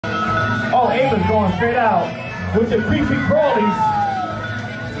Oh, Ava's going straight out with the creepy crawlies.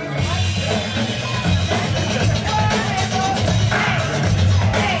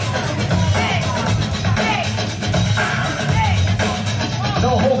 No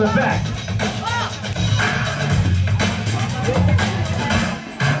holding back.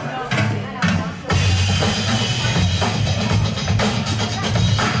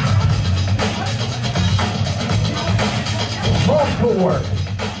 Good work.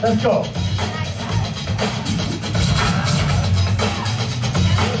 Let's go.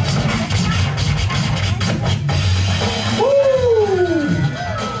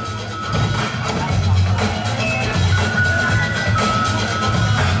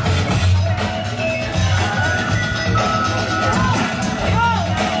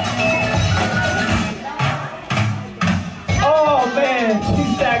 Oh man,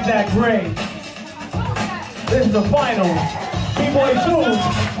 she stacked that great. This is the finals. B-boy 2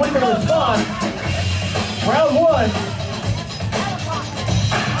 with the response. Round 1.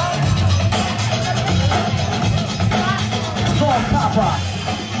 Strong top rock.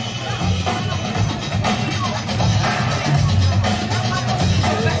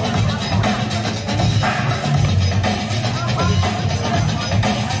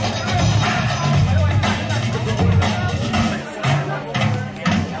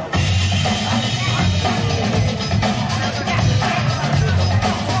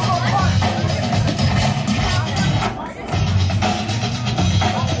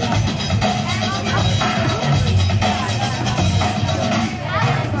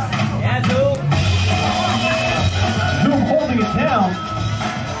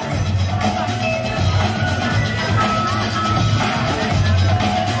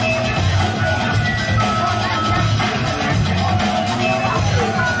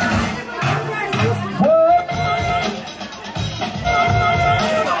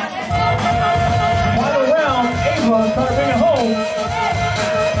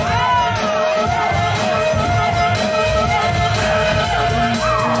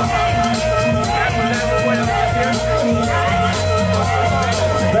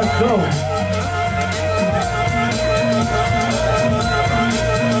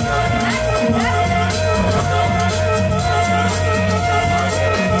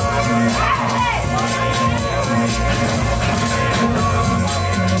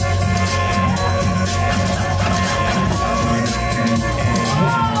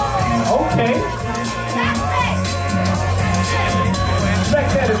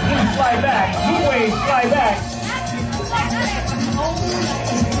 Fly back. He waves, fly back.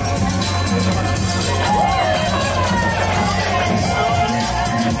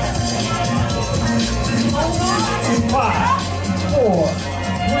 Five, four,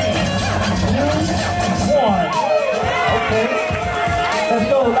 three, two, one. Okay. Let's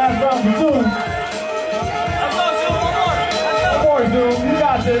go. Last round for Zoom. One more, Zoom. You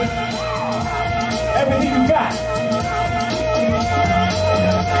got this. Everything you got.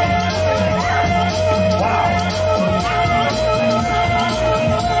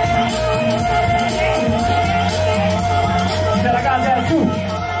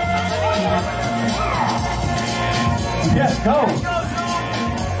 Yes, go.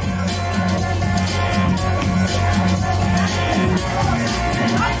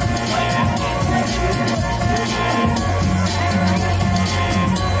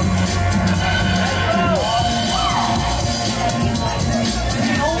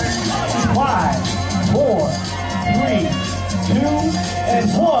 Five, four, three, two, and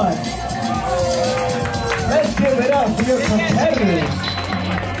one. Let's give it up for your competitors.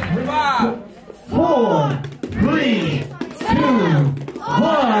 5, 4, 3, 2,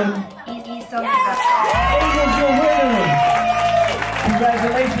 1. Ava's your winner.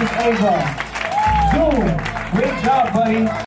 Congratulations, Ava. Zoom, great job, buddy.